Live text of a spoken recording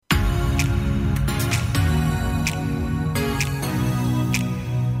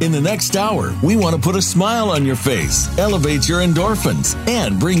In the next hour, we want to put a smile on your face, elevate your endorphins,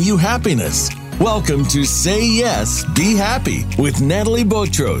 and bring you happiness. Welcome to Say Yes, Be Happy with Natalie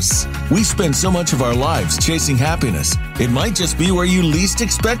Botros. We spend so much of our lives chasing happiness, it might just be where you least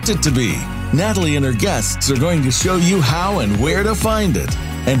expect it to be. Natalie and her guests are going to show you how and where to find it.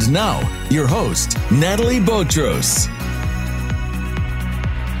 And now, your host, Natalie Botros.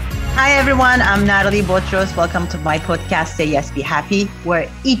 Hi, everyone. I'm Natalie Botros. Welcome to my podcast, Say Yes, Be Happy,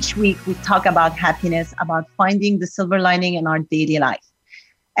 where each week we talk about happiness, about finding the silver lining in our daily life.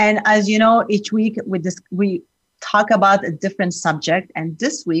 And as you know, each week we talk about a different subject. And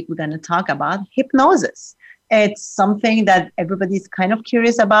this week we're going to talk about hypnosis. It's something that everybody's kind of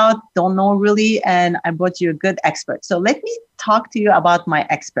curious about, don't know really, and I brought you a good expert. So let me talk to you about my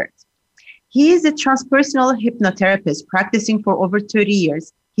expert. He is a transpersonal hypnotherapist practicing for over 30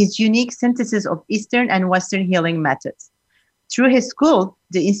 years. His unique synthesis of Eastern and Western healing methods. Through his school,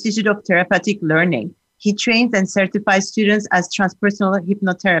 the Institute of Therapeutic Learning, he trains and certifies students as transpersonal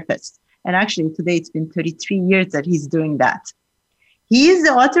hypnotherapists. And actually, today it's been 33 years that he's doing that. He is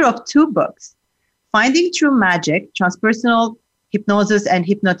the author of 2 books, Finding True Magic, Transpersonal Hypnosis and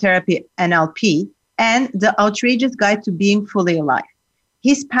Hypnotherapy, NLP, and The Outrageous Guide to Being Fully Alive.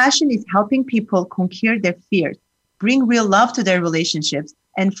 His passion is helping people conquer their fears, bring real love to their relationships,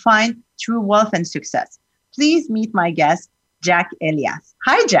 and find true wealth and success. Please meet my guest, Jack Elias.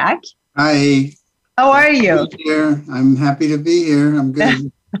 Hi, Jack. Hi. How are you? I'm happy to be here. I'm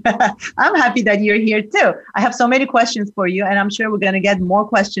good. I'm happy that you're here too. I have so many questions for you, and I'm sure we're going to get more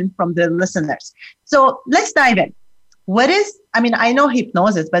questions from the listeners. So let's dive in. I know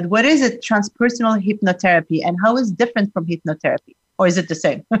hypnosis, but what is it, transpersonal hypnotherapy, and how is it different from hypnotherapy? Or is it the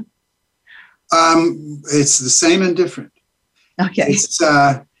same? It's the same and different. Okay. It's,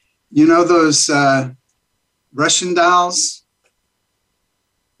 those Russian dolls?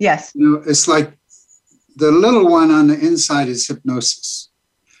 Yes. It's like the little one on the inside is hypnosis.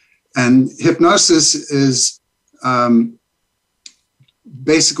 And hypnosis is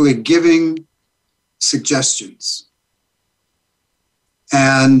basically giving suggestions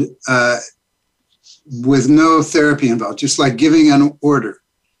and with no therapy involved, just like giving an order.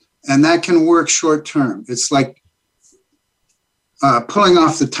 And that can work short term. It's like pulling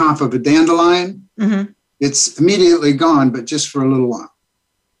off the top of a dandelion. Mm-hmm. It's immediately gone, but just for a little while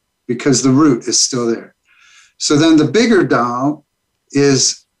because the root is still there. So then the bigger doll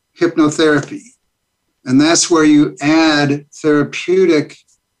is hypnotherapy. And that's where you add therapeutic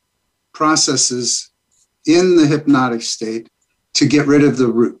processes in the hypnotic state to get rid of the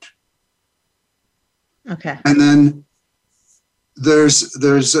root. Okay. And then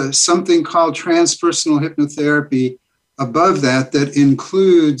there's something called transpersonal hypnotherapy above that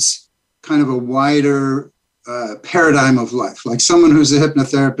includes kind of a wider paradigm of life. Like someone who's a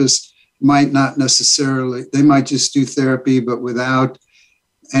hypnotherapist might not necessarily, they might just do therapy, but without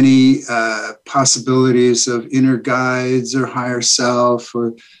any possibilities of inner guides or higher self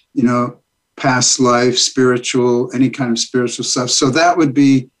or, past life, spiritual, any kind of spiritual stuff. So that would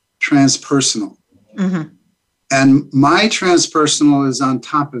be transpersonal. Mm-hmm. And my transpersonal is on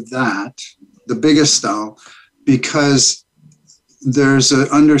top of that, the biggest doll, because there's an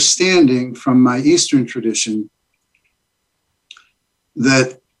understanding from my Eastern tradition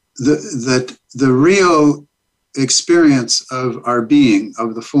that the real experience of our being,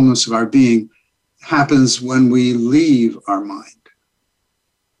 of the fullness of our being, happens when we leave our mind.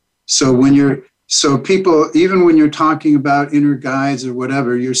 So people, even when you're talking about inner guides or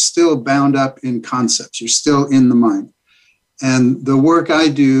whatever, you're still bound up in concepts. You're still in the mind. And the work I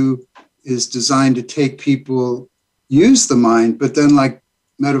do is designed to take people, use the mind, but then, like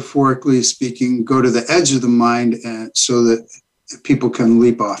metaphorically speaking, go to the edge of the mind, and so that people can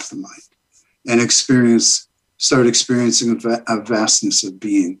leap off the mind and start experiencing a vastness of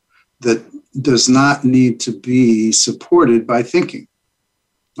being that does not need to be supported by thinking.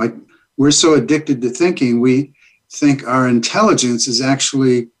 Like, we're so addicted to thinking, we think our intelligence is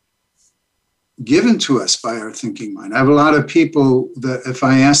actually given to us by our thinking mind. I have a lot of people that if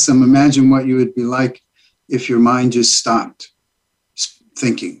I ask them, imagine what you would be like if your mind just stopped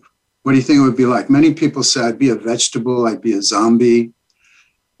thinking. What do you think it would be like? Many people say, I'd be a vegetable, I'd be a zombie.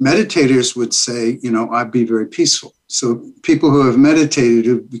 Meditators would say, I'd be very peaceful. So people who have meditated,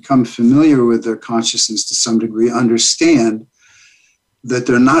 who've become familiar with their consciousness to some degree, understand that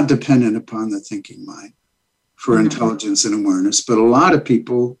they're not dependent upon the thinking mind for mm-hmm. intelligence and awareness. But a lot of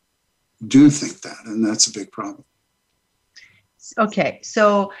people do think that, and that's a big problem. Okay,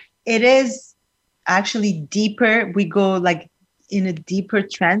 so it is actually deeper. We go like in a deeper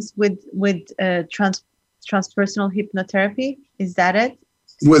trance with transpersonal hypnotherapy. Is that it?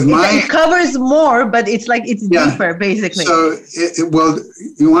 with it covers more, but it's like it's deeper, basically. So, well,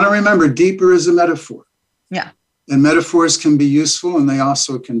 you want to remember, deeper is a metaphor. Yeah. And metaphors can be useful, and they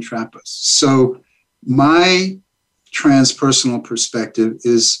also can trap us. So my transpersonal perspective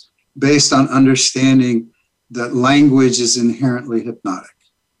is based on understanding that language is inherently hypnotic.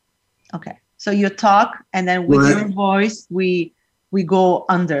 Okay. So you talk, and then with your voice, we go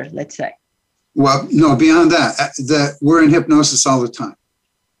under, let's say. Well, no, beyond that we're in hypnosis all the time.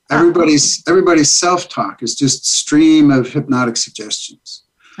 Everybody's self-talk is just a stream of hypnotic suggestions.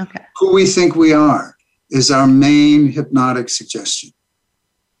 Okay. Who we think we are is our main hypnotic suggestion.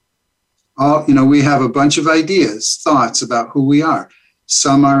 We have a bunch of ideas, thoughts about who we are.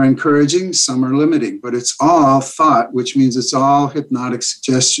 Some are encouraging, some are limiting, but it's all thought, which means it's all hypnotic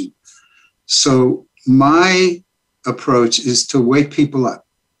suggestion. So my approach is to wake people up.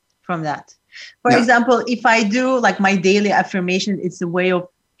 From that. For example, if I do like my daily affirmation, it's a way of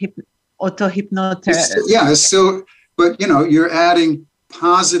auto-hypnotherapy. It's still, but you're adding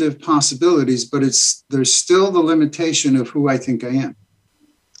positive possibilities, but there's still the limitation of who I think I am.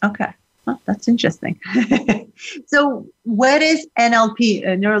 Okay. Well, that's interesting. So what is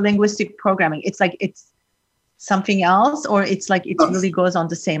NLP, neuro-linguistic programming? It's something else, or it's like it really goes on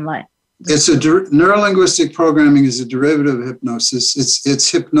the same line? It's neuro-linguistic programming is a derivative of hypnosis. It's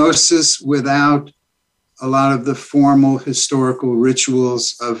hypnosis without a lot of the formal historical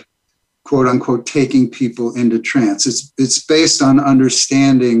rituals of quote unquote taking people into trance. It's based on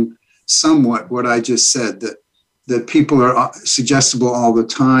understanding somewhat what I just said, that people are suggestible all the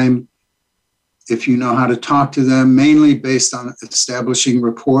time. If you know how to talk to them, mainly based on establishing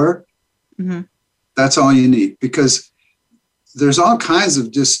rapport, that's all you need, because there's all kinds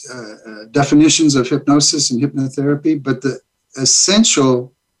of definitions of hypnosis and hypnotherapy, but the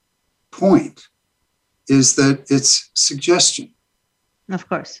essential point is that it's suggestion. Of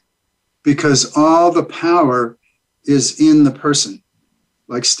course. Because all the power is in the person.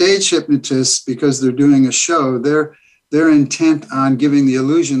 Like stage hypnotists, because they're doing a show, they're intent on giving the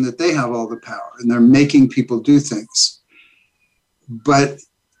illusion that they have all the power, and they're making people do things. But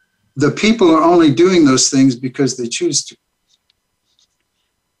the people are only doing those things because they choose to.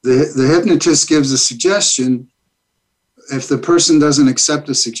 The hypnotist gives a suggestion. If the person doesn't accept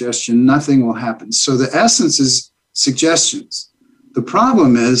a suggestion, nothing will happen. So the essence is suggestions. The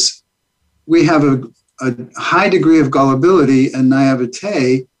problem is we have a high degree of gullibility and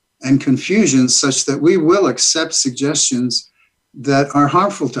naivete and confusion such that we will accept suggestions that are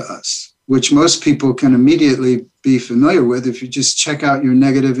harmful to us, which most people can immediately be familiar with if you just check out your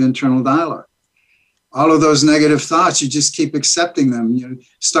negative internal dialogue. All of those negative thoughts, you just keep accepting them. You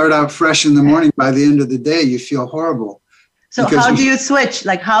start out fresh in the morning. By the end of the day, you feel horrible. So how do you switch?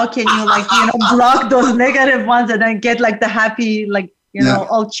 Like, how can you block those negative ones and then get like the happy,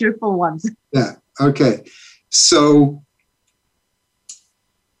 all cheerful ones? Yeah. Okay. So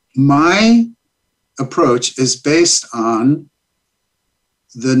my approach is based on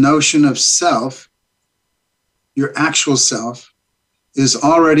the notion of self. Your actual self is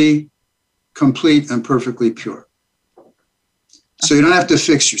already complete and perfectly pure. So you don't have to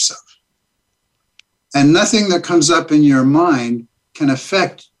fix yourself. And nothing that comes up in your mind can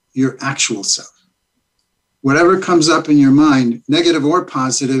affect your actual self. Whatever comes up in your mind, negative or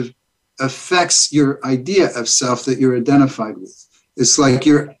positive, affects your idea of self that you're identified with. It's like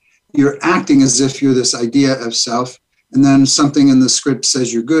you're acting as if you're this idea of self, and then something in the script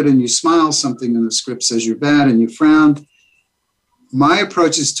says you're good and you smile, something in the script says you're bad and you frown. My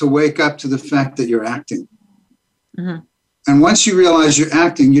approach is to wake up to the fact that you're acting. Mm-hmm. And once you realize you're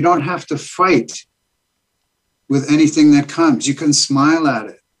acting, you don't have to fight with anything that comes. You can smile at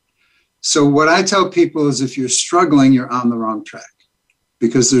it. So what I tell people is if you're struggling, you're on the wrong track,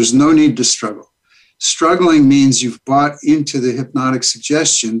 because there's no need to struggle. Struggling means you've bought into the hypnotic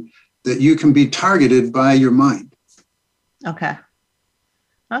suggestion that you can be targeted by your mind. Okay.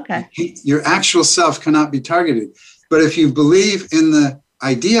 Your actual self cannot be targeted. But if you believe in the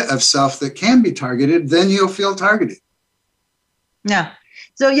idea of self that can be targeted, then you'll feel targeted. Yeah.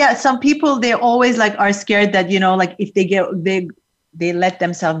 So some people, they always are scared that, if they let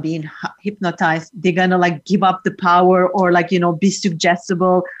themselves be hypnotized, they're gonna give up the power or be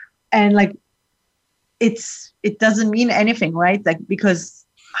suggestible, and it doesn't mean anything, right? Because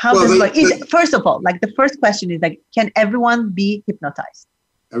first of all, the first question is can everyone be hypnotized?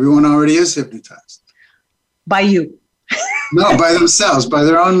 Everyone already is hypnotized. By you? No, by themselves, by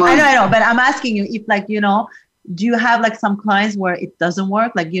their own mind. I know, but I'm asking you if do you have some clients where it doesn't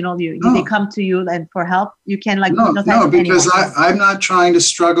work? They come to you and for help, you can hypnotize No, because anyone. I'm not trying to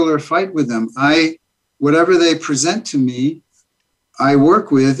struggle or fight with them. Whatever they present to me, I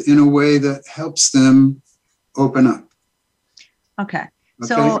work with in a way that helps them open up. Okay.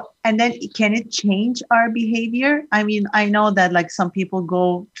 So, and then can it change our behavior? I mean, I know that like some people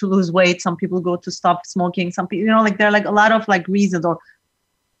go to lose weight, some people go to stop smoking, some people, like there are like a lot of like reasons, or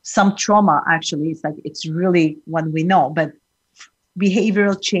some trauma actually. It's like, it's really what we know, but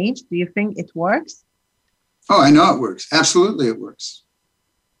behavioral change, do you think it works? Oh, I know it works. Absolutely it works.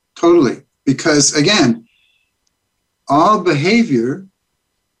 Totally. Because again, all behavior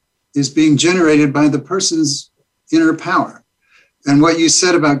is being generated by the person's inner power. And what you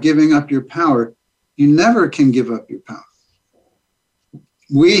said about giving up your power, you never can give up your power.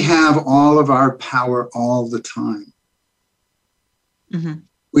 We have all of our power all the time. Mm-hmm.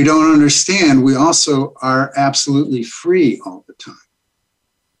 We don't understand. We also are absolutely free all the time,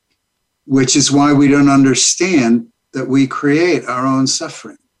 which is why we don't understand that we create our own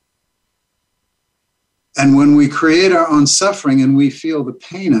suffering. And when we create our own suffering and we feel the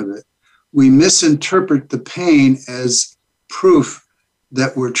pain of it, we misinterpret the pain as proof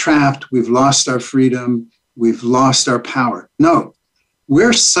that we're trapped, we've lost our freedom, we've lost our power. No,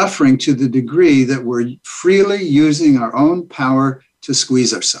 we're suffering to the degree that we're freely using our own power to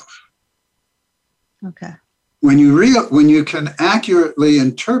squeeze ourselves. Okay. When you can accurately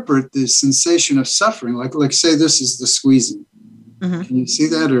interpret the sensation of suffering, like say this is the squeezing. Mm-hmm. Can you see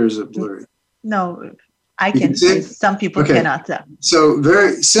that, or is it blurry? No, I can see. Some people cannot. So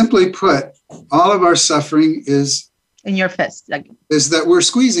very simply put, all of our suffering is in your fist, is that we're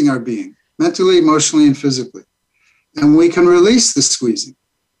squeezing our being mentally, emotionally, and physically. And we can release the squeezing.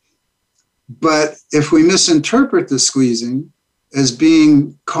 But if we misinterpret the squeezing as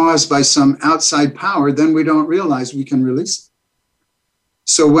being caused by some outside power, then we don't realize we can release it.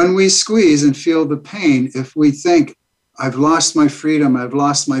 So when we squeeze and feel the pain, if we think, I've lost my freedom, I've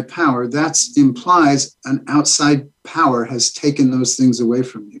lost my power, that implies an outside power has taken those things away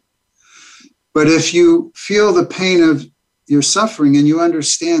from you. But if you feel the pain of your suffering and you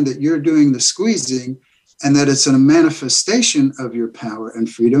understand that you're doing the squeezing and that it's a manifestation of your power and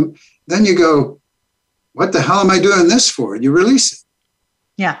freedom, then you go, what the hell am I doing this for? And you release it.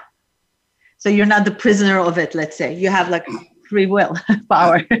 Yeah. So you're not the prisoner of it, let's say. You have like free will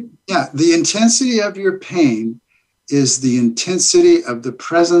power. Yeah. The intensity of your pain is the intensity of the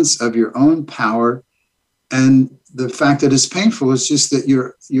presence of your own power. And the fact that it's painful is just that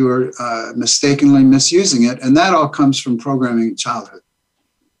you're mistakenly misusing it. And that all comes from programming in childhood.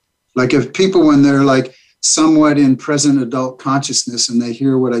 Like if people, when they're like somewhat in present adult consciousness and they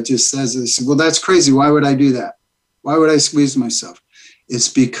hear what I just said, they say, well, that's crazy. Why would I do that? Why would I squeeze myself? It's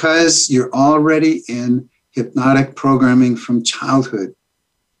because you're already in hypnotic programming from childhood,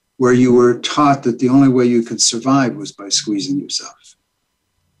 where you were taught that the only way you could survive was by squeezing yourself.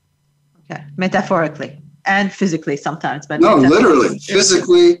 Okay, metaphorically and physically sometimes, but no, literally,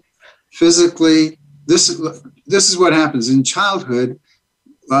 physically. This is what happens in childhood.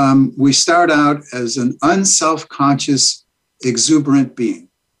 We start out as an unself-conscious, exuberant being.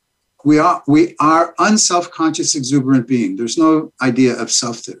 We are unself-conscious, exuberant being. There's no idea of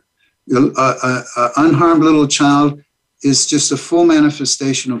self there. Unharmed little child is just a full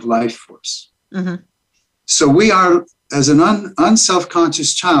manifestation of life force. Mm-hmm. So we are, as an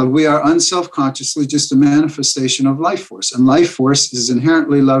unself-conscious child, we are unself-consciously just a manifestation of life force. And life force is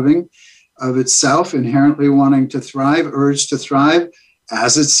inherently loving of itself, inherently wanting to thrive, urge to thrive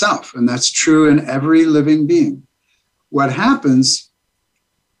as itself. And that's true in every living being. What happens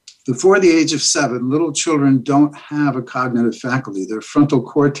before the age of 7, little children don't have a cognitive faculty. Their frontal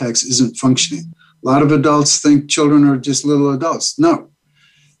cortex isn't functioning. A lot of adults think children are just little adults. No.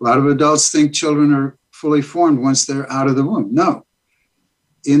 A lot of adults think children are fully formed once they're out of the womb. No.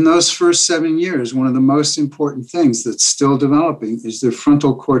 In those first 7 years, one of the most important things that's still developing is their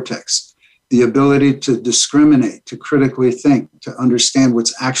frontal cortex, the ability to discriminate, to critically think, to understand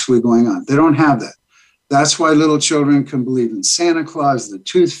what's actually going on. They don't have that. That's why little children can believe in Santa Claus, the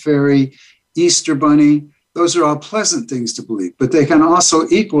Tooth Fairy, Easter Bunny. Those are all pleasant things to believe, but they can also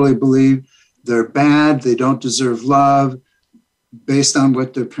equally believe they're bad, they don't deserve love, based on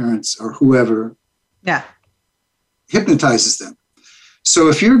what their parents or whoever hypnotizes them. So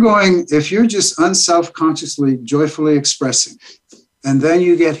if you're just unself-consciously, joyfully expressing, and then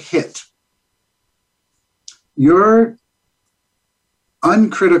you get hit, your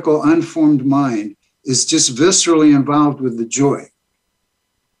uncritical, unformed mind is just viscerally involved with the joy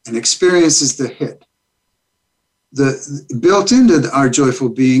and experiences the hit. Built into our joyful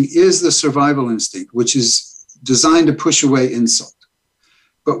being is the survival instinct, which is designed to push away insult.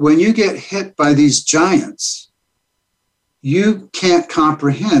 But when you get hit by these giants, you can't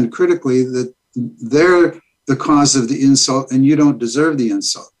comprehend critically that they're the cause of the insult and you don't deserve the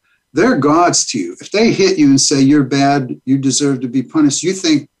insult. They're gods to you. If they hit you and say you're bad, you deserve to be punished, you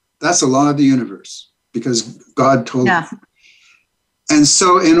think that's a law of the universe because God told you. And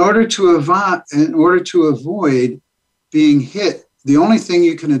so in order to avoid being hit, the only thing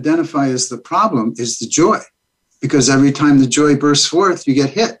you can identify as the problem is the joy, because every time the joy bursts forth, you get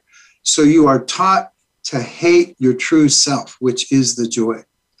hit. So you are taught to hate your true self, which is the joy.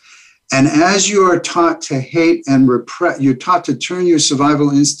 And as you are taught to hate and repress, you're taught to turn your survival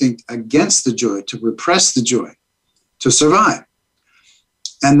instinct against the joy, to repress the joy, to survive.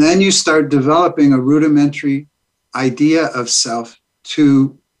 And then you start developing a rudimentary idea of self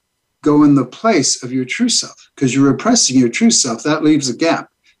to go in the place of your true self, because you're repressing your true self. That leaves a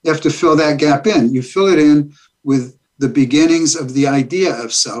gap. You have to fill that gap in. You fill it in with the beginnings of the idea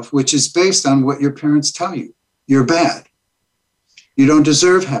of self, which is based on what your parents tell you. You're bad. You don't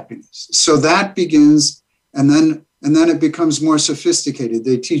deserve happiness. So that begins, and then it becomes more sophisticated.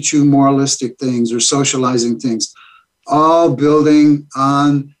 They teach you moralistic things or socializing things, all building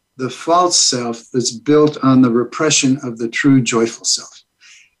on the false self that's built on the repression of the true joyful self.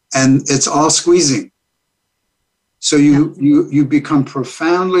 And it's all squeezing. So you become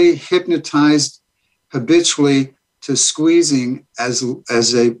profoundly hypnotized habitually to squeezing as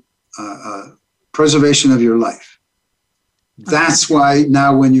a preservation of your life. That's why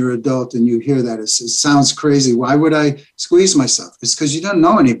now when you're adult and you hear that, it sounds crazy. Why would I squeeze myself? It's because you don't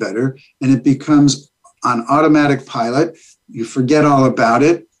know any better, and it becomes on automatic pilot. You forget all about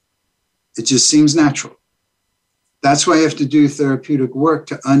it. It just seems natural. That's why you have to do therapeutic work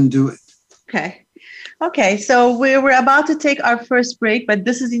to undo it. Okay. So we're about to take our first break, but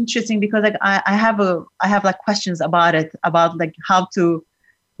this is interesting because like I have like questions about it, about like how to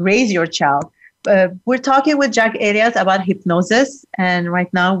raise your child. We're talking with Jack Arias about hypnosis, and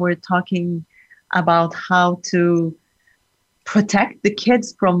right now we're talking about how to protect the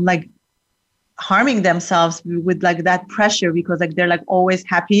kids from like harming themselves with like that pressure, because like they're like always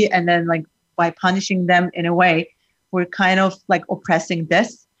happy, and then like by punishing them in a way, we're kind of like oppressing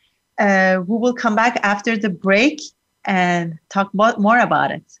this. We will come back after the break and talk more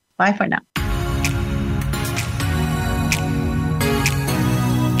about it. Bye for now.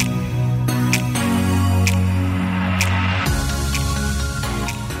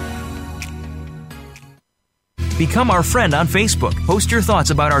 Become our friend on Facebook. Post your thoughts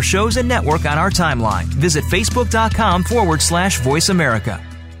about our shows and network on our timeline. Visit facebook.com/Voice America.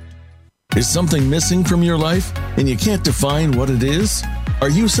 Is something missing from your life and you can't define what it is? Are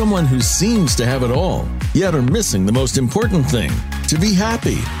you someone who seems to have it all, yet are missing the most important thing, to be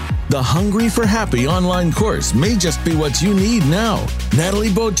happy? The Hungry for Happy online course may just be what you need now.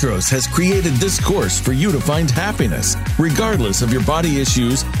 Natalie Botros has created this course for you to find happiness, regardless of your body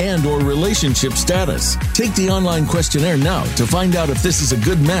issues and or relationship status. Take the online questionnaire now to find out if this is a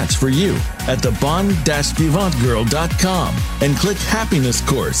good match for you at thebon-vivantgirl.com and click Happiness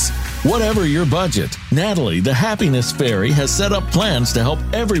Course. Whatever your budget, Natalie, the Happiness Fairy, has set up plans to help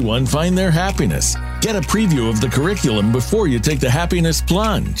everyone find their happiness. Get a preview of the curriculum before you take the happiness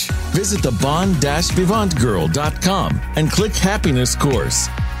plunge. Visit thebon-vivantgirl.com and click Happiness Course.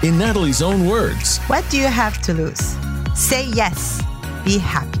 In Natalie's own words, what do you have to lose? Say yes. Be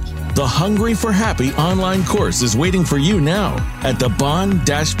happy. The Hungry for Happy online course is waiting for you now at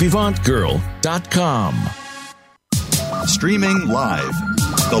thebon-vivantgirl.com. Streaming live.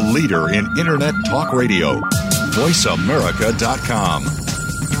 The leader in Internet talk radio. VoiceAmerica.com.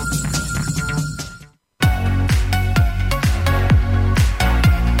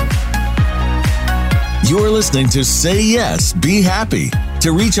 You're listening to Say Yes, Be Happy.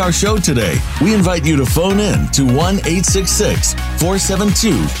 To reach our show today, we invite you to phone in to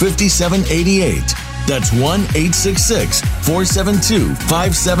 1-866-472-5788. That's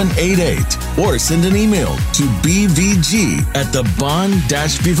 1-866-472-5788. Or send an email to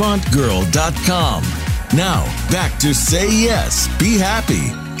bvg@thebon-vivantgirl.com. Now, back to Say Yes, Be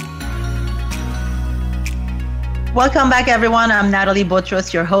Happy. Welcome back, everyone. I'm Natalie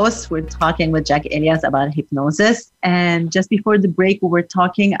Botros, your host. We're talking with Jack Arias about hypnosis. And just before the break, we were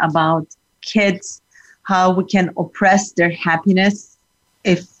talking about kids, how we can oppress their happiness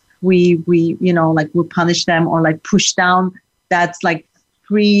if we punish them or like push down that's like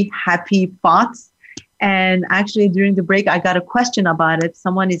free, happy thoughts. And actually during the break, I got a question about it.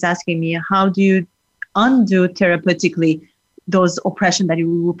 Someone is asking me, how do you undo therapeutically those oppression that you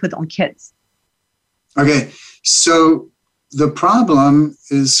will put on kids? Okay. So the problem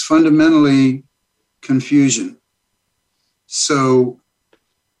is fundamentally confusion. So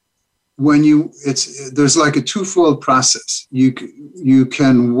there's like a twofold process. You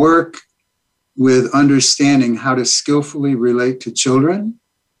can work with understanding how to skillfully relate to children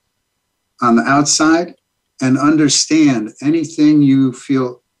on the outside and understand anything you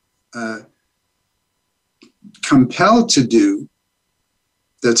feel compelled to do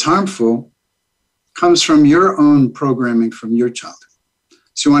that's harmful comes from your own programming from your childhood.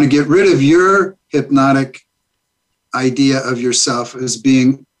 So you want to get rid of your hypnotic idea of yourself as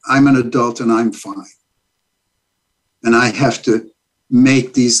being, I'm an adult and I'm fine. And I have to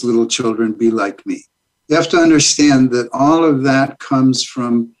make these little children be like me. You have to understand that all of that comes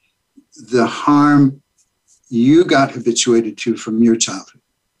from the harm you got habituated to from your childhood,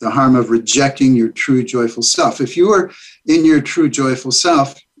 the harm of rejecting your true joyful self. If you were in your true joyful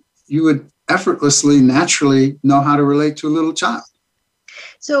self, you would effortlessly, naturally know how to relate to a little child.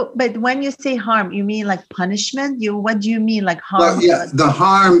 So, but when you say harm, you mean like punishment? What do you mean like harm? Well, yeah, the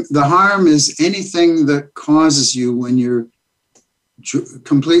harm is anything that causes you when you're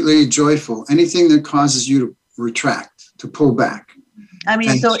completely joyful, anything that causes you to retract, to pull back. I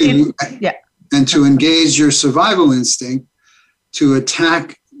mean, and to engage your survival instinct to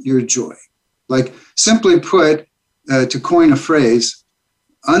attack your joy. Like, simply put, to coin a phrase,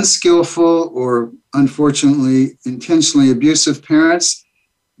 unskillful or unfortunately intentionally abusive parents,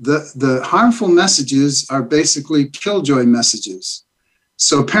 the harmful messages are basically killjoy messages.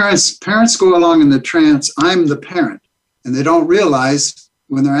 So parents go along in the trance, I'm the parent, and they don't realize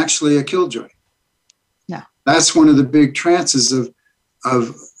when they're actually a killjoy. Yeah. That's one of the big trances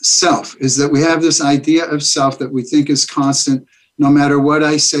of self, is that we have this idea of self that we think is constant. No matter what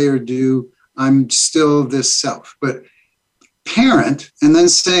I say or do, I'm still this self. But parent, and then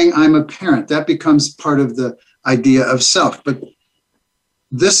saying I'm a parent, that becomes part of the idea of self. But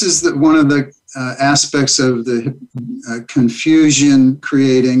this is one of the aspects of the confusion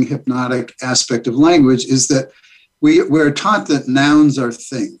creating hypnotic aspect of language, is that we're taught that nouns are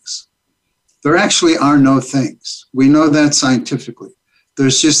things. There actually are no things. We know that scientifically.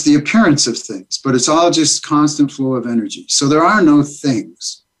 There's just the appearance of things, but it's all just constant flow of energy. So there are no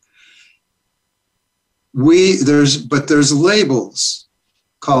things. There's labels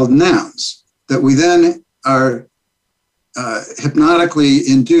called nouns that we then are hypnotically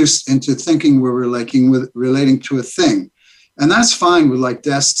induced into thinking we're relating to a thing. And that's fine with like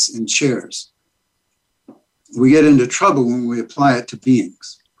desks and chairs. We get into trouble when we apply it to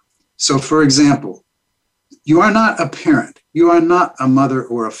beings. So for example, you are not a parent. You are not a mother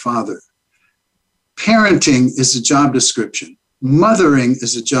or a father. Parenting is a job description. Mothering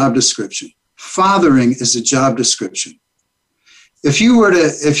is a job description. Fathering is a job description. If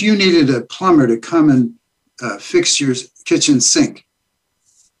you needed a plumber to come and fix your kitchen sink,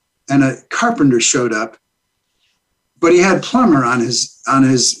 and a carpenter showed up, but he had plumber on his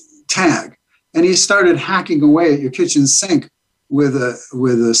tag, and he started hacking away at your kitchen sink with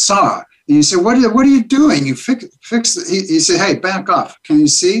a saw. And you say, what are you doing? You fix it. He said, hey, back off. Can you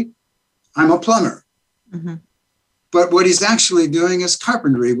see? I'm a plumber. Mm-hmm. But what he's actually doing is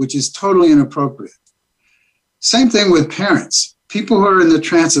carpentry, which is totally inappropriate. Same thing with parents. People who are in the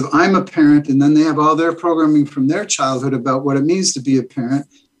trance of I'm a parent, and then they have all their programming from their childhood about what it means to be a parent,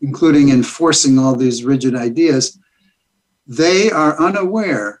 including enforcing all these rigid ideas. They are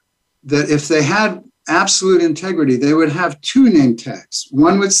unaware that if they had absolute integrity, they would have two name tags.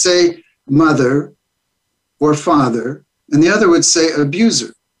 One would say mother or father, and the other would say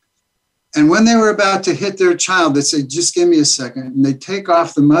abuser. And when they were about to hit their child, they'd say, just give me a second. And they'd take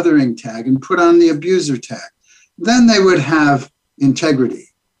off the mothering tag and put on the abuser tag. Then they would have integrity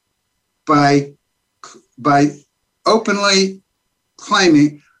by openly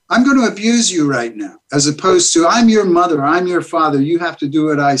claiming, I'm going to abuse you right now, as opposed to I'm your mother, I'm your father, you have to do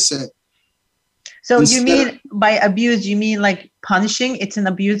what I say. So you mean by abuse, you mean like punishing? It's an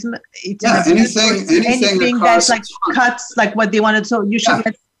abusement. Anything that's like cuts, like what they wanted. So you should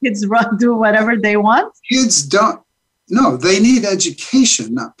let kids do whatever they want. Kids don't. No, they need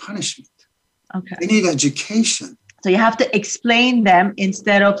education, not punishment. Okay. They need education. So you have to explain them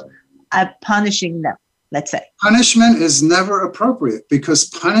instead of punishing them, let's say. Punishment is never appropriate, because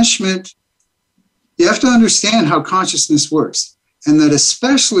punishment, you have to understand how consciousness works. And that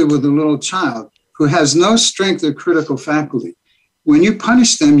especially with a little child who has no strength or critical faculty, when you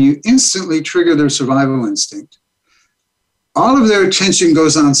punish them, you instantly trigger their survival instinct. All of their attention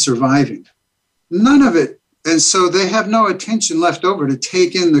goes on surviving. None of it. And so they have no attention left over to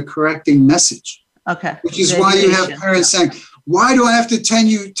take in the correcting message. Okay. Which is why you have parents saying, why do I have to tell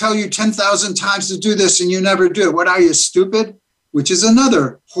you 10,000 times to do this and you never do it? What are you, stupid? Which is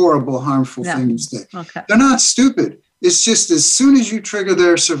another horrible, harmful thing to say. Okay. They're not stupid. It's just as soon as you trigger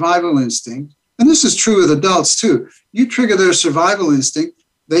their survival instinct, and this is true with adults too, you trigger their survival instinct,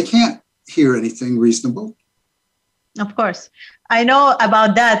 they can't hear anything reasonable. Of course. I know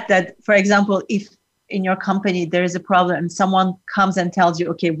about that, for example, if in your company there is a problem and someone comes and tells you,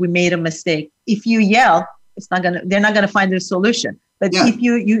 okay, we made a mistake. If you yell, they're not gonna find a solution. But if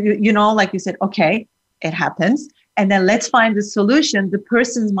you know, like you said, okay, it happens, and then let's find the solution, the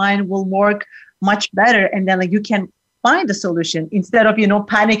person's mind will work much better, and then like you can find a solution instead of,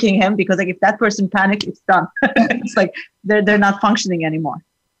 panicking him, because like if that person panics, it's done. It's like they're not functioning anymore.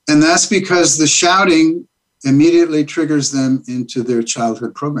 And that's because the shouting immediately triggers them into their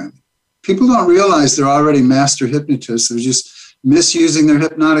childhood programming. People don't realize they're already master hypnotists. They're just misusing their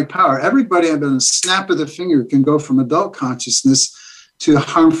hypnotic power. Everybody at a snap of the finger can go from adult consciousness to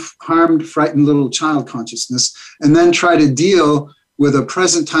harmed, frightened little child consciousness, and then try to deal with a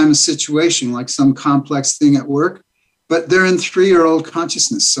present time situation like some complex thing at work, but they're in 3-year-old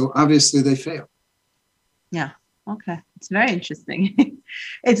consciousness. So obviously they fail. Yeah. Okay. It's very interesting.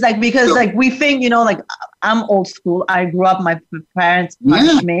 It's like, because we think, like I'm old school. I grew up, my parents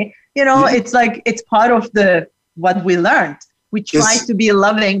punished me, it's like, it's part of what we learned. We try to be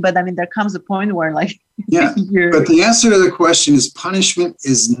loving, but I mean, there comes a point where like, but the answer to the question is punishment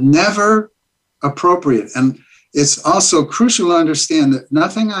is never appropriate. And it's also crucial to understand that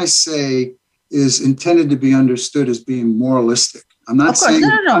nothing I say is intended to be understood as being moralistic. I'm not saying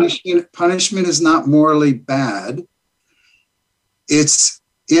punishment is not morally bad. It's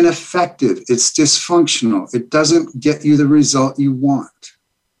ineffective. It's dysfunctional. It doesn't get you the result you want.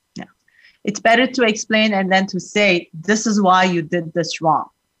 Yeah. It's better to explain and then to say, this is why you did this wrong.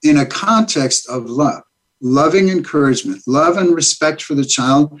 In a context of love, loving encouragement, love and respect for the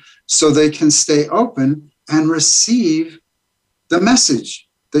child, so they can stay open and receive the message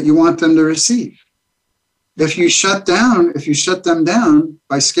that you want them to receive. If you shut them down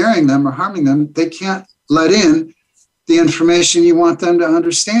by scaring them or harming them, they can't let in the information you want them to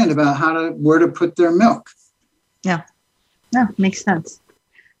understand about where to put their milk. Yeah, makes sense.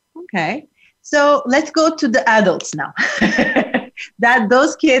 Okay, so let's go to the adults now. That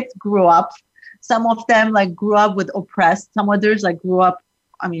those kids grew up. Some of them like grew up with oppressed. Some others like grew up,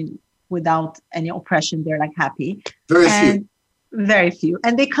 without any oppression. They're like happy. Very few.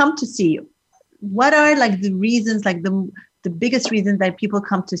 And they come to see you. What are like the reasons, like the biggest reasons that people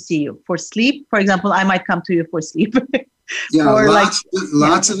come to see you? For sleep, for example, I might come to you for sleep.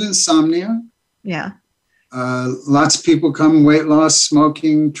 Lots of insomnia. Yeah. Lots of people come, weight loss,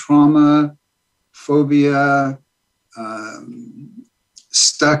 smoking, trauma, phobia,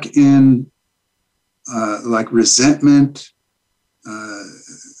 stuck in like resentment,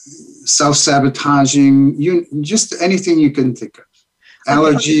 self-sabotaging, just anything you can think of.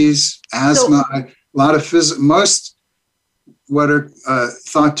 Allergies, asthma, a lot of most what are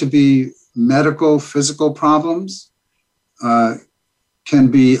thought to be medical, physical problems can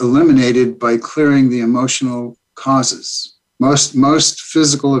be eliminated by clearing the emotional causes. Most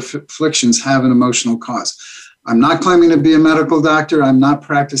physical afflictions have an emotional cause. I'm not claiming to be a medical doctor. I'm not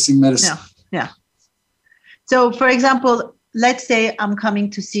practicing medicine. Yeah. So, for example, let's say I'm coming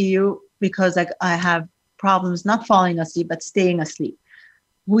to see you because like I have problems not falling asleep, but staying asleep.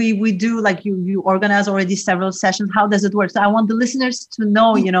 We do like you organize already several sessions. How does it work? So I want the listeners to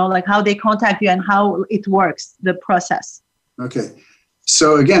know, like how they contact you and how it works, the process. Okay.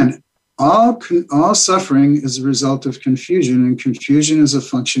 So again, all suffering is a result of confusion, and confusion is a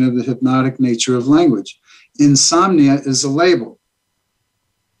function of the hypnotic nature of language. Insomnia is a label.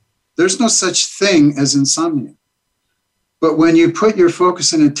 There's no such thing as insomnia. But when you put your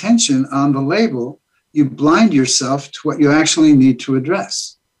focus and attention on the label, you blind yourself to what you actually need to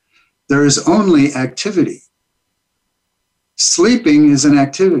address. There is only activity. Sleeping is an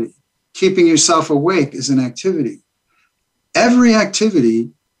activity. Keeping yourself awake is an activity. Every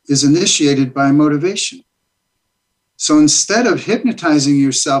activity is initiated by motivation. So instead of hypnotizing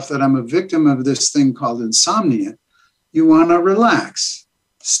yourself that I'm a victim of this thing called insomnia, you want to relax.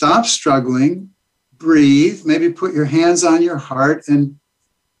 Stop struggling, breathe, maybe put your hands on your heart and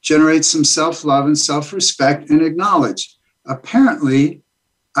generate some self-love and self-respect and acknowledge. Apparently,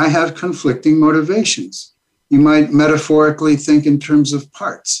 I have conflicting motivations. You might metaphorically think in terms of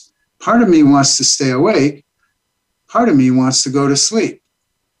parts. Part of me wants to stay awake. Part of me wants to go to sleep.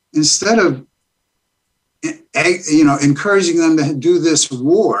 Instead of encouraging them to do this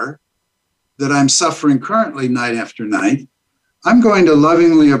war that I'm suffering currently night after night, I'm going to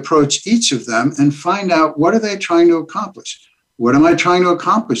lovingly approach each of them and find out, what are they trying to accomplish? What am I trying to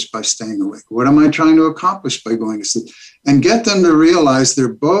accomplish by staying awake? What am I trying to accomplish by going to sleep? And get them to realize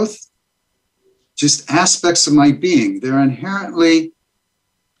they're both just aspects of my being. They're inherently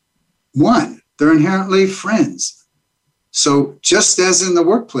one. They're inherently friends. So just as in the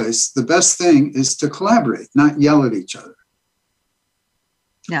workplace, the best thing is to collaborate, not yell at each other.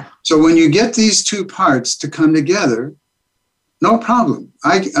 Yeah. So when you get these two parts to come together, no problem.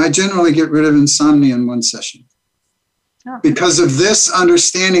 I generally get rid of insomnia in one session because of this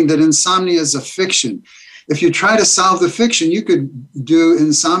understanding that insomnia is a fiction. If you try to solve the fiction, you could do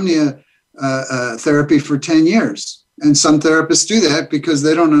insomnia therapy for 10 years. And some therapists do that because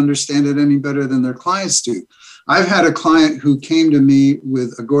they don't understand it any better than their clients do. I've had a client who came to me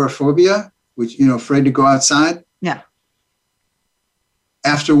with agoraphobia, which, afraid to go outside. Yeah.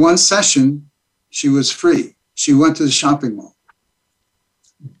 After one session, she was free. She went to the shopping mall.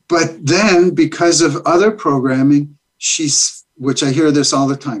 But then because of other programming, which I hear this all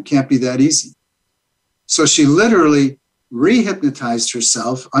the time, can't be that easy. So she literally rehypnotized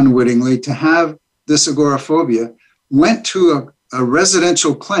herself unwittingly to have this agoraphobia, went to a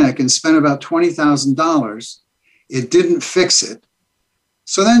residential clinic and spent about $20,000. It didn't fix it.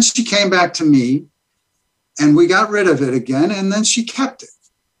 So then she came back to me and we got rid of it again, and then she kept it.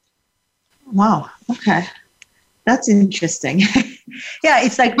 Wow. Okay. That's interesting. Yeah,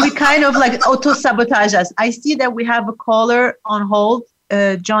 it's like we kind of like auto-sabotage us. I see that we have a caller on hold,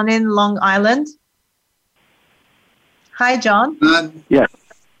 John in Long Island. Hi, John. Yes.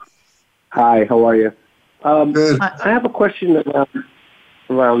 Hi, how are you? Good. I have a question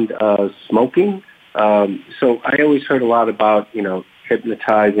around smoking. So I always heard a lot about,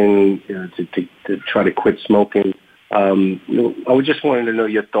 hypnotizing to try to quit smoking. I was just wanting to know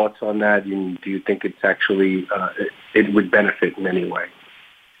your thoughts on that. And do you think it's actually, it would benefit in any way?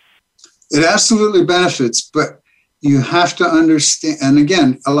 It absolutely benefits, but you have to understand, and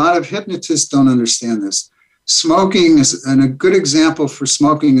again, a lot of hypnotists don't understand this. Smoking is, and a good example for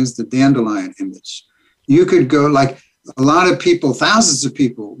smoking is the dandelion image. You could go, like a lot of people, thousands of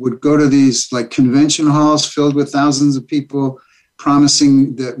people would go to these like convention halls filled with thousands of people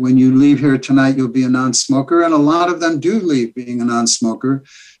promising that when you leave here tonight, you'll be a non-smoker. And a lot of them do leave being a non-smoker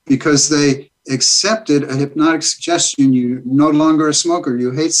because they accepted a hypnotic suggestion. You're no longer a smoker.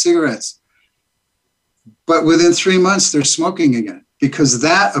 You hate cigarettes. But within 3 months, they're smoking again because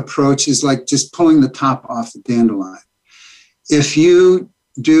that approach is like just pulling the top off the dandelion. If you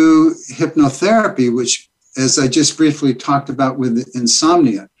do hypnotherapy, which, as I just briefly talked about with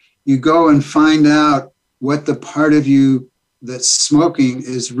insomnia, you go and find out what the part of you that's smoking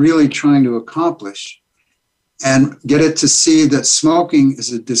is really trying to accomplish and get it to see that smoking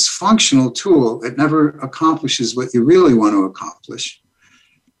is a dysfunctional tool. It never accomplishes what you really want to accomplish.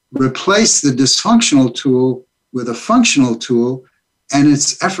 Replace the dysfunctional tool with a functional tool, and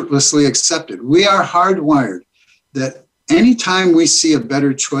it's effortlessly accepted. We are hardwired that anytime we see a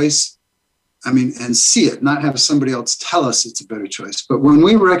better choice, and see it, not have somebody else tell us it's a better choice. But when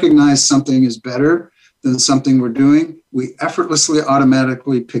we recognize something is better than something we're doing, we effortlessly,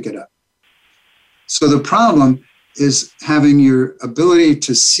 automatically pick it up. So the problem is having your ability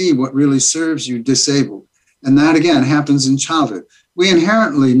to see what really serves you disabled. And that, again, happens in childhood. We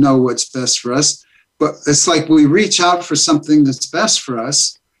inherently know what's best for us, but it's like we reach out for something that's best for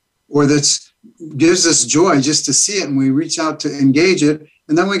us or that gives us joy just to see it, and we reach out to engage it,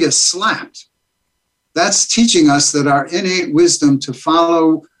 and then we get slapped. That's teaching us that our innate wisdom to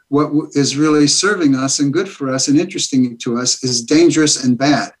follow what is really serving us and good for us and interesting to us is dangerous and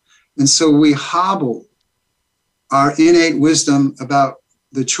bad. And so we hobble our innate wisdom about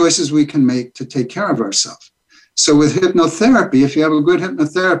the choices we can make to take care of ourselves. So with hypnotherapy, if you have a good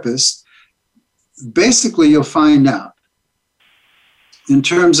hypnotherapist, basically you'll find out in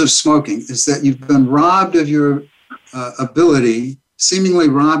terms of smoking is that you've been robbed of your ability, seemingly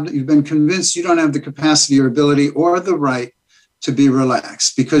robbed. You've been convinced you don't have the capacity or ability or the right to be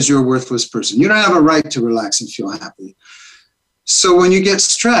relaxed because you're a worthless person. You don't have a right to relax and feel happy. So when you get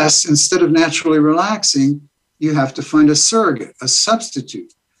stressed, instead of naturally relaxing, you have to find a surrogate, a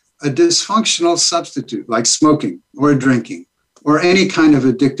substitute, a dysfunctional substitute like smoking or drinking or any kind of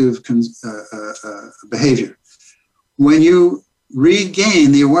addictive behavior. When you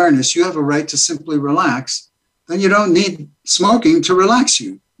regain the awareness, you have a right to simply relax, then you don't need smoking to relax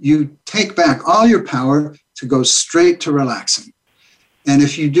you. You take back all your power to go straight to relaxing. And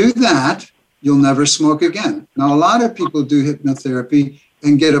if you do that, you'll never smoke again. Now, a lot of people do hypnotherapy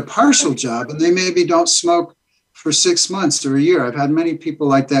and get a partial job, and they maybe don't smoke for 6 months or a year. I've had many people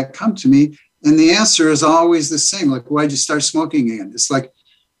like that come to me, and the answer is always the same. Like, why'd you start smoking again? It's like,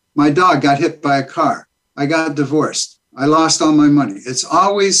 my dog got hit by a car. I got divorced. I lost all my money. It's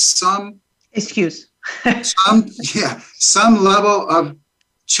always some excuse, some level of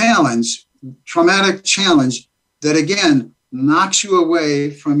challenge, traumatic challenge that, again, knocks you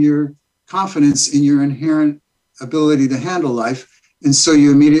away from your confidence in your inherent ability to handle life. And so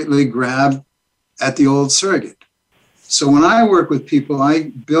you immediately grab at the old surrogate. So when I work with people,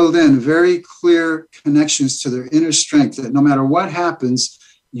 I build in very clear connections to their inner strength that no matter what happens,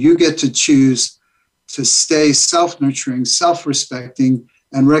 you get to choose to stay self-nurturing, self-respecting,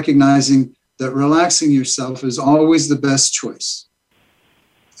 and recognizing that relaxing yourself is always the best choice.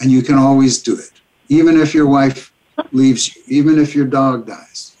 And you can always do it, even if your wife leaves you, even if your dog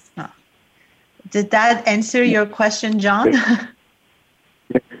dies. Did that answer your question, John?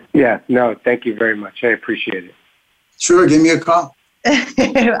 Yeah, no, thank you very much. I appreciate it. Sure, give me a call.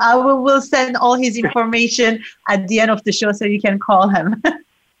 I will send all his information at the end of the show so you can call him.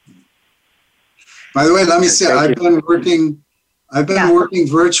 By the way, let me say, I've been working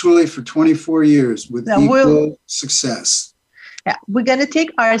virtually for 24 years with equal success. Yeah, we're going to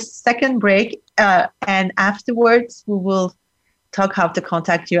take our second break, and afterwards we will talk how to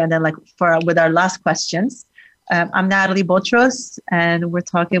contact you, and then with our last questions. I'm Natalie Botros, and we're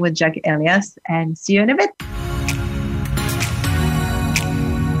talking with Jack Elias, and see you in a bit.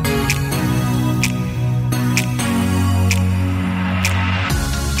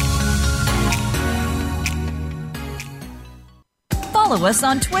 Follow us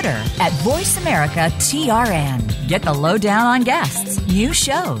on Twitter at VoiceAmericaTRN. Get the lowdown on guests, new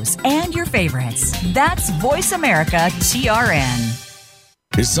shows, and your favorites. That's VoiceAmericaTRN.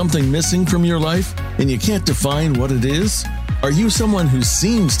 Is something missing from your life and you can't define what it is? Are you someone who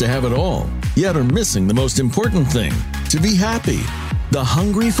seems to have it all, yet are missing the most important thing, to be happy? The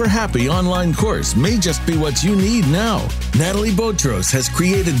Hungry for Happy online course may just be what you need now. Natalie Botros has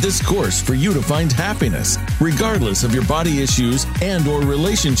created this course for you to find happiness, regardless of your body issues and or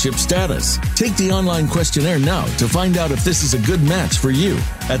relationship status. Take the online questionnaire now to find out if this is a good match for you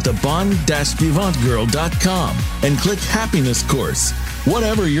at thebon-vivantgirl.com and click Happiness Course.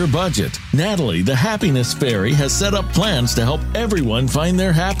 Whatever your budget, Natalie, the Happiness Fairy, has set up plans to help everyone find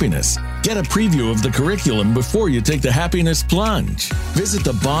their happiness. Get a preview of the curriculum before you take the happiness plunge. Visit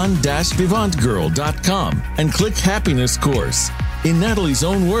thebon-vivantgirl.com and click Happiness Course. In Natalie's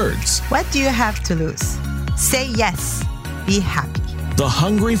own words, What do you have to lose? Say yes. Be happy. the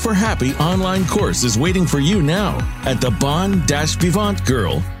Hungry for Happy online course is waiting for you now at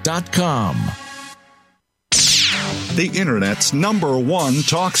thebon-vivantgirl.com. The Internet's #1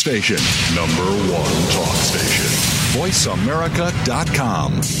 talk station. #1 talk station.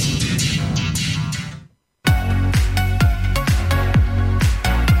 VoiceAmerica.com.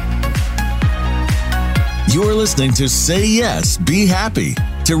 You're listening to Say Yes, Be Happy.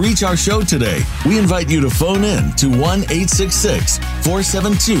 To reach our show today, we invite you to phone in to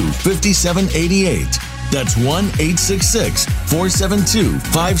 1-866-472-5788. That's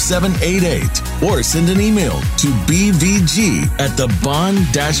 1-866-472-5788. Or send an email to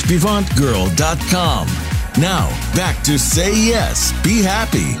bvg@thebon-vivantgirl.com. Now, back to Say Yes, Be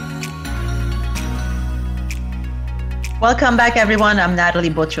Happy. Welcome back, everyone. I'm Natalie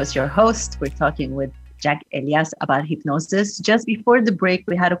Botros, your host. We're talking with Jack Elias about hypnosis. Just before the break,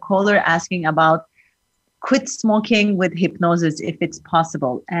 we had a caller asking about quit smoking with hypnosis, if it's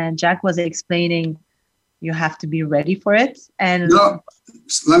possible. And Jack was explaining you have to be ready for it. And no,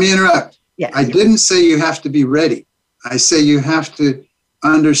 let me interrupt. Yes. I didn't say you have to be ready. I say you have to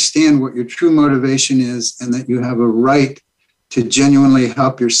understand what your true motivation is and that you have a right to genuinely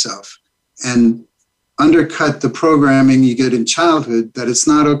help yourself and undercut the programming you get in childhood that it's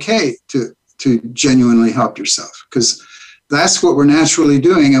not okay to genuinely help yourself, because that's what we're naturally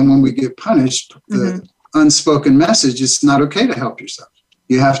doing. And when we get punished, the unspoken message is not okay to help yourself.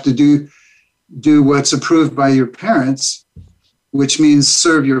 You have to do what's approved by your parents, which means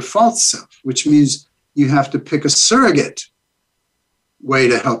serve your false self, which means you have to pick a surrogate way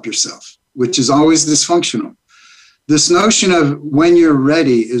to help yourself, which is always dysfunctional. This notion of when you're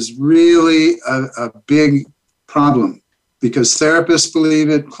ready is really a big problem, because therapists believe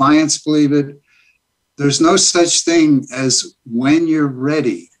it, clients believe it. There's no such thing as when you're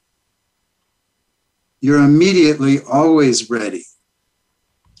ready. You're immediately always ready.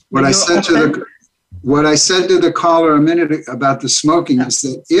 What I said to the caller a minute about the smoking is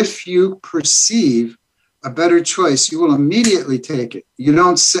that if you perceive a better choice, you will immediately take it. You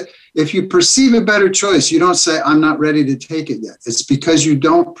don't say, if you perceive a better choice, you don't say, I'm not ready to take it yet. It's because you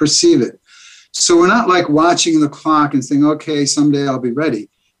don't perceive it. So we're not like watching the clock and saying, okay, someday I'll be ready.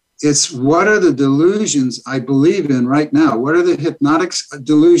 It's what are the delusions I believe in right now? What are the hypnotic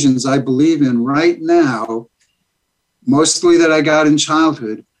delusions I believe in right now, mostly that I got in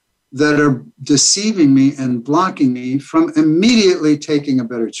childhood, that are deceiving me and blocking me from immediately taking a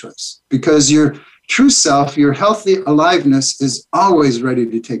better choice? Because your true self, your healthy aliveness is always ready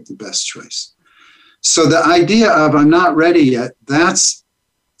to take the best choice. So the idea of I'm not ready yet, that's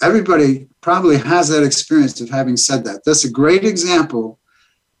everybody probably has that experience of having said that. That's a great example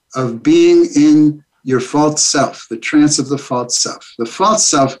of being in your false self, the trance of the false self. The false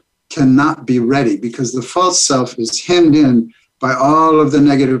self cannot be ready because the false self is hemmed in by all of the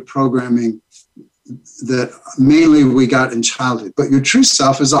negative programming that mainly we got in childhood. But your true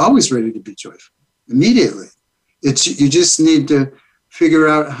self is always ready to be joyful, immediately. You just need to figure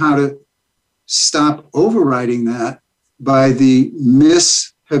out how to stop overriding that by the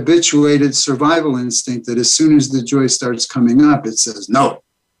mishabituated survival instinct that as soon as the joy starts coming up, it says no.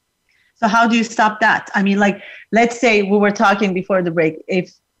 So how do you stop that? I mean, like, let's say we were talking before the break,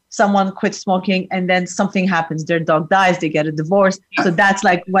 if someone quits smoking and then something happens, their dog dies, they get a divorce. So that's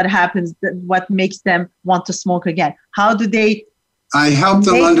like what happens, what makes them want to smoke again. How do they? I help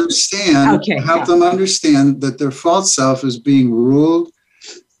them understand, them understand that their false self is being ruled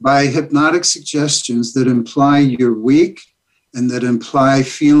by hypnotic suggestions that imply you're weak and that imply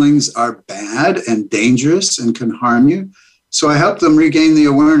feelings are bad and dangerous and can harm you. So I help them regain the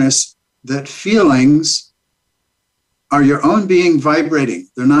awareness that feelings are your own being vibrating.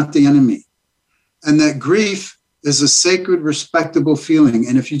 They're not the enemy. And that grief is a sacred, respectable feeling.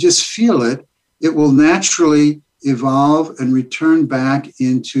 And if you just feel it, it will naturally evolve and return back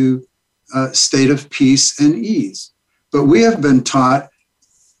into a state of peace and ease. But we have been taught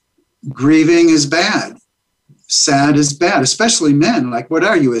grieving is bad. Sad is bad, especially men. Like, what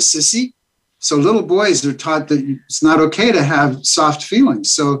are you, a sissy? So little boys are taught that it's not okay to have soft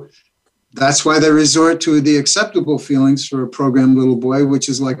feelings. So that's why they resort to the acceptable feelings for a programmed little boy, which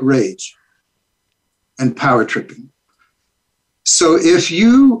is like rage and power tripping. So if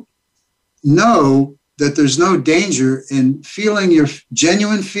you know that there's no danger in feeling your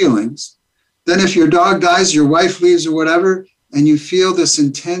genuine feelings, then if your dog dies, your wife leaves or whatever, and you feel this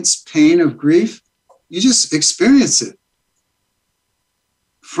intense pain of grief, you just experience it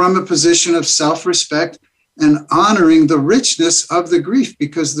from a position of self-respect and honoring the richness of the grief,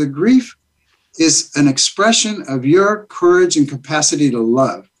 because the grief is an expression of your courage and capacity to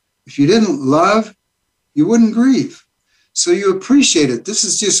love. If you didn't love, you wouldn't grieve. So you appreciate it. This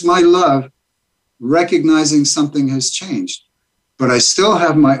is just my love, recognizing something has changed. But I still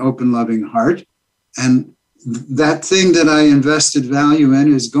have my open, loving heart. And that thing that I invested value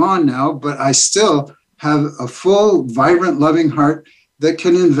in is gone now, but I still have a full, vibrant, loving heart that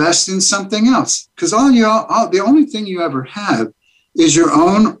can invest in something else. Because the only thing you ever have is your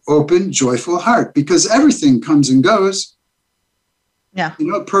own open, joyful heart, because everything comes and goes. Yeah. You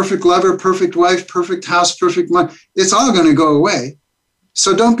know, perfect lover, perfect wife, perfect house, perfect mind. It's all going to go away.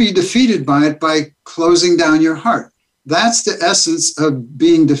 So don't be defeated by it by closing down your heart. That's the essence of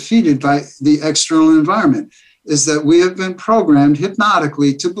being defeated by the external environment, is that we have been programmed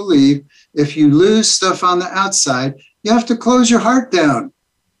hypnotically to believe if you lose stuff on the outside, you have to close your heart down.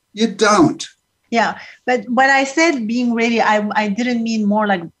 You don't. Yeah. But when I said being ready, I didn't mean more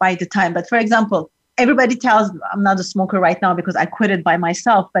like by the time. But for example, everybody tells I'm not a smoker right now because I quit it by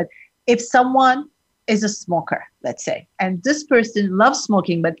myself. But if someone is a smoker, let's say, and this person loves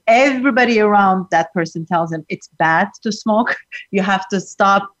smoking, but everybody around that person tells them it's bad to smoke, you have to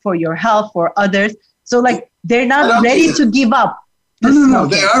stop for your health, for others. So like they're not ready to give up. No.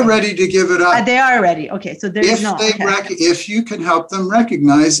 They are ready to give it up. They are ready. Okay. So there is no. If you can help them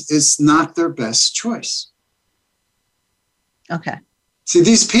recognize it's not their best choice. Okay. See,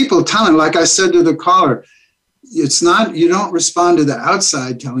 these people telling, like I said to the caller, it's not, you don't respond to the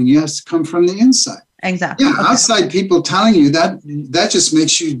outside telling you, it has to come from the inside. Exactly. Yeah, okay. Outside people telling you that just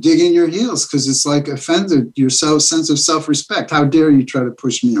makes you dig in your heels because it's like offended your sense of self-respect. How dare you try to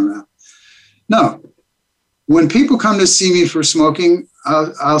push me around? No. When people come to see me for smoking,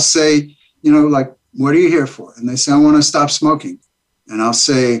 I'll say, you know, like, what are you here for? And they say, I want to stop smoking. And I'll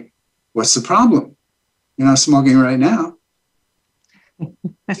say, what's the problem? You're not smoking right now.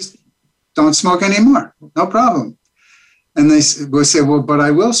 Just don't smoke anymore. No problem. And they will say, well, but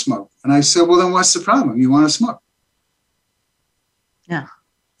I will smoke. And I say, well, then what's the problem? You want to smoke? Yeah.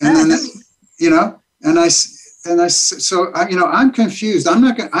 And then, you know, so I'm confused. I'm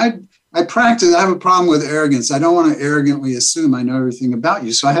not going to, I practice, I have a problem with arrogance. I don't want to arrogantly assume I know everything about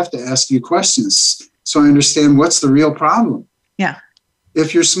you. So I have to ask you questions so I understand what's the real problem. Yeah.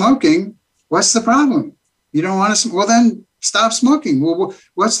 If you're smoking, what's the problem? You don't want to smoke? Well, then stop smoking. Well,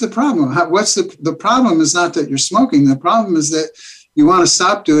 what's the problem? The problem is not that you're smoking. The problem is that you want to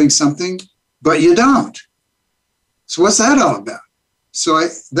stop doing something, but you don't. So what's that all about? So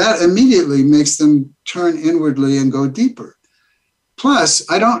that immediately makes them turn inwardly and go deeper. Plus,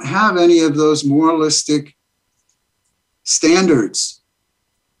 I don't have any of those moralistic standards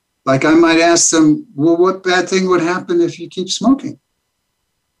Like I might ask them, well, what bad thing would happen if you keep smoking?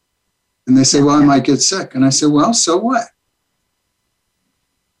 And they say, well, I might get sick. And I say, well, so what?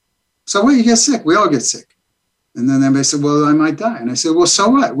 So what? You get sick. We all get sick. And then everybody said, well, I might die. And I said, well, so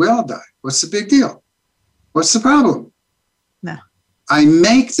what? We all die. What's the big deal? What's the problem? No. I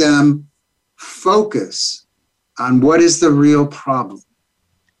make them focus on what is the real problem.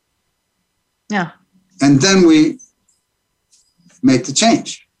 Yeah. And then we make the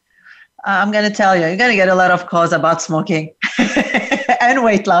change. I'm going to tell you, you're going to get a lot of calls about smoking and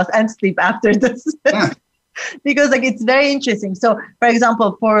weight loss and sleep after this. Yeah. Because like it's very interesting. So, for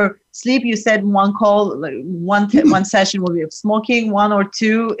example, for sleep, you said one call, like one session will be of smoking, 1 or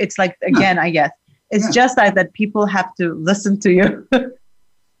 2. It's like, again, I guess it's just like that people have to listen to you.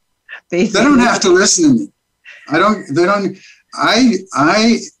 They don't have to listen to me.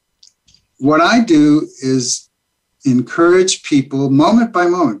 What I do is encourage people moment by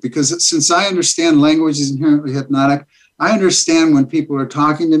moment, because since I understand language is inherently hypnotic, I understand when people are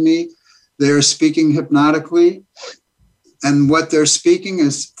talking to me, they're speaking hypnotically, and what they're speaking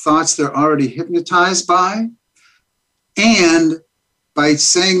is thoughts they're already hypnotized by. And by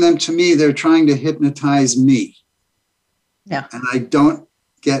saying them to me, they're trying to hypnotize me. Yeah. And I don't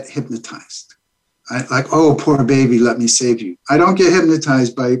get hypnotized. I like, oh, poor baby, let me save you. I don't get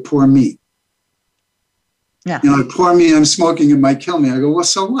hypnotized by poor me. Yeah. You know, like, poor me, I'm smoking, it might kill me. I go, well,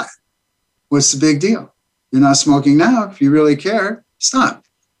 so what? What's the big deal? You're not smoking now. If you really care, stop.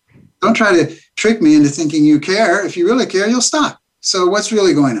 Don't try to trick me into thinking you care. If you really care, you'll stop. So what's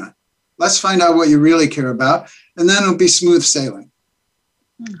really going on? Let's find out what you really care about, and then it'll be smooth sailing.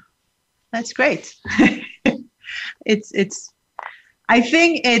 That's great. I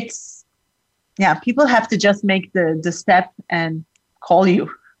think people have to just make the step and call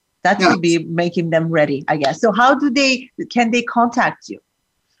you. That would be making them ready, I guess. So how can they contact you?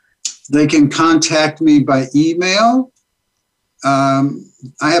 They can contact me by email. I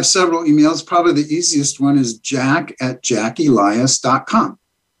have several emails. Probably the easiest one is jack@jackelias.com.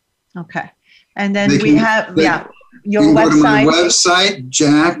 Okay. And then your website. Go to my website,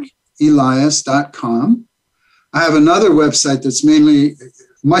 jackelias.com. I have another website that's mainly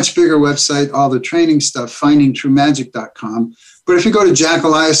much bigger website, all the training stuff, findingtruemagic.com. But if you go to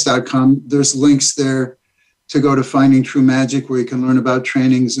jackelias.com, there's links there to go to Finding True Magic, where you can learn about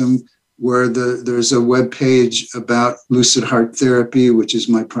trainings, and where there's a web page about Lucid Heart Therapy, which is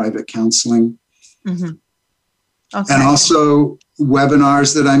my private counseling. Mm-hmm. Okay. And also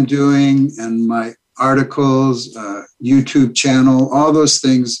webinars that I'm doing, and my articles, YouTube channel, all those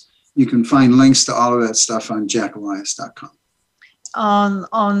things. You can find links to all of that stuff on jackelias.com.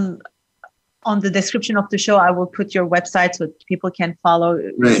 On the description of the show, I will put your website so people can follow,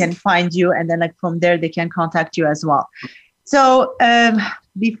 can find you, and then like from there they can contact you as well. So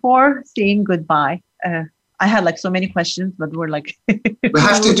before saying goodbye, I had like so many questions, but we're like we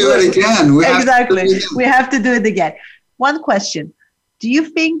have to do it again. We have to do it again. One question: do you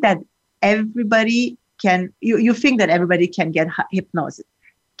think that everybody can? You think that everybody can get hypnosis?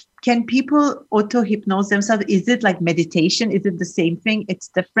 Can people auto-hypnose themselves? Is it like meditation? Is it the same thing? It's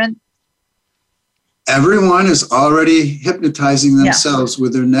different? Everyone is already hypnotizing themselves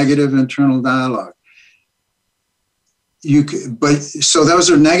with their negative internal dialogue. So those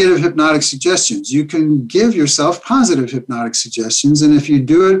are negative hypnotic suggestions. You can give yourself positive hypnotic suggestions. And if you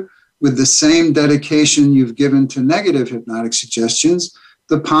do it with the same dedication you've given to negative hypnotic suggestions,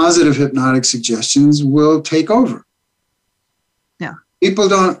 the positive hypnotic suggestions will take over. Yeah. People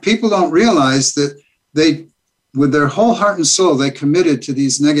don't realize that with their whole heart and soul, they committed to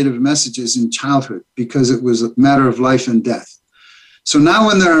these negative messages in childhood because it was a matter of life and death. So now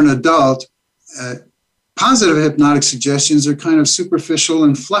when they're an adult, positive hypnotic suggestions are kind of superficial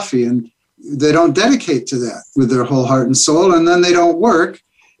and fluffy, and they don't dedicate to that with their whole heart and soul, and then they don't work,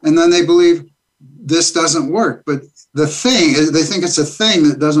 and then they believe this doesn't work. But they think it's a thing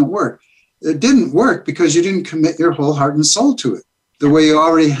that doesn't work. It didn't work because you didn't commit your whole heart and soul to it the way you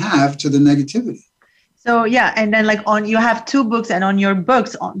already have to the negativity. So and then like you have 2 books, and on your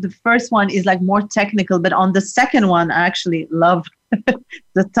books, the first one is like more technical, but on the second one, I actually love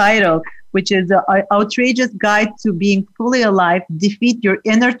the title, which is the Outrageous Guide to Being Fully Alive, Defeat Your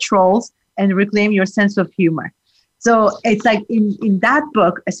Inner Trolls and Reclaim Your Sense of Humor. So it's like in that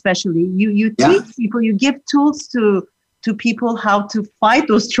book, especially, you teach people, you give tools to people how to fight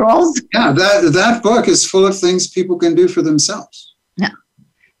those trolls. Yeah, that book is full of things people can do for themselves. Yeah.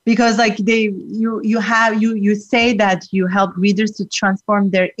 Because like you say that you help readers to transform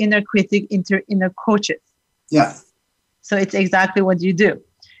their inner critic into inner coaches. Yeah. So it's exactly what you do.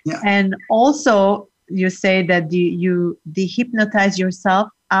 Yeah. And also you say that you dehypnotize yourself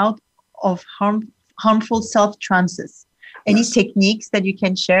out of harmful self-trances. Any techniques that you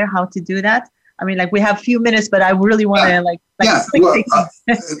can share how to do that? I mean, like we have a few minutes, but I really want to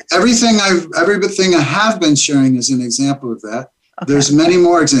everything I have been sharing is an example of that. Okay. There's many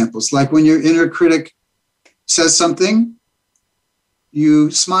more examples. Like when your inner critic says something,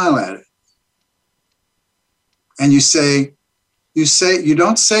 you smile at it. And you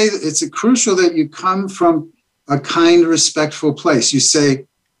don't say, it's crucial that you come from a kind, respectful place. You say,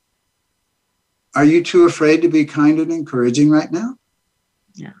 are you too afraid to be kind and encouraging right now?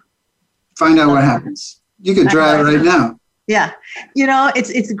 Yeah. Find out what happens. You can try it right now. Yeah. You know,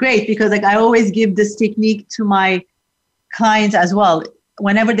 it's great because like I always give this technique to my clients as well.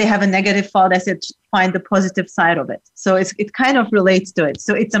 Whenever they have a negative thought, I said, find the positive side of it. So it kind of relates to it.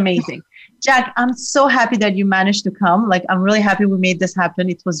 So it's amazing. Jack, I'm so happy that you managed to come. Like, I'm really happy we made this happen.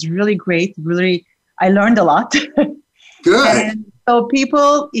 It was really great. Really, I learned a lot. Good. And so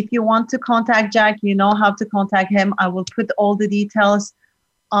people, if you want to contact Jack, you know how to contact him. I will put all the details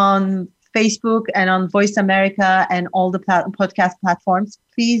on Facebook and on Voice America and all the podcast platforms.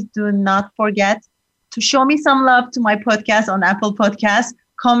 Please do not forget to show me some love to my podcast on Apple Podcasts.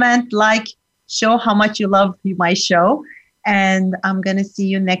 Comment, like, show how much you love my show. And I'm going to see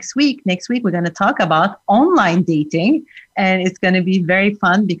you next week. Next week, we're going to talk about online dating. And it's going to be very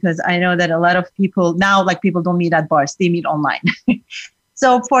fun because I know that a lot of people now, like people don't meet at bars, they meet online.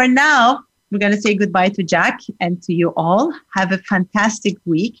 So for now, we're going to say goodbye to Jack and to you all. Have a fantastic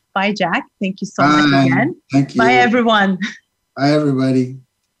week. Bye, Jack. Thank you so much again. Thank you. Bye, everyone. Bye, everybody.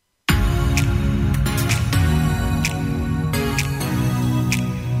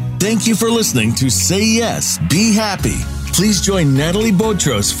 Thank you for listening to Say Yes, Be Happy. Please join Natalie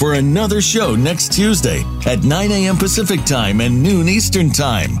Botros for another show next Tuesday at 9 a.m. Pacific Time and noon Eastern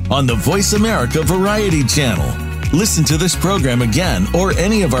Time on the Voice America Variety Channel. Listen to this program again or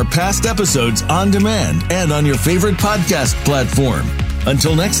any of our past episodes on demand and on your favorite podcast platform.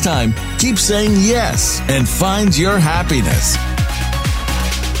 Until next time, keep saying yes and find your happiness.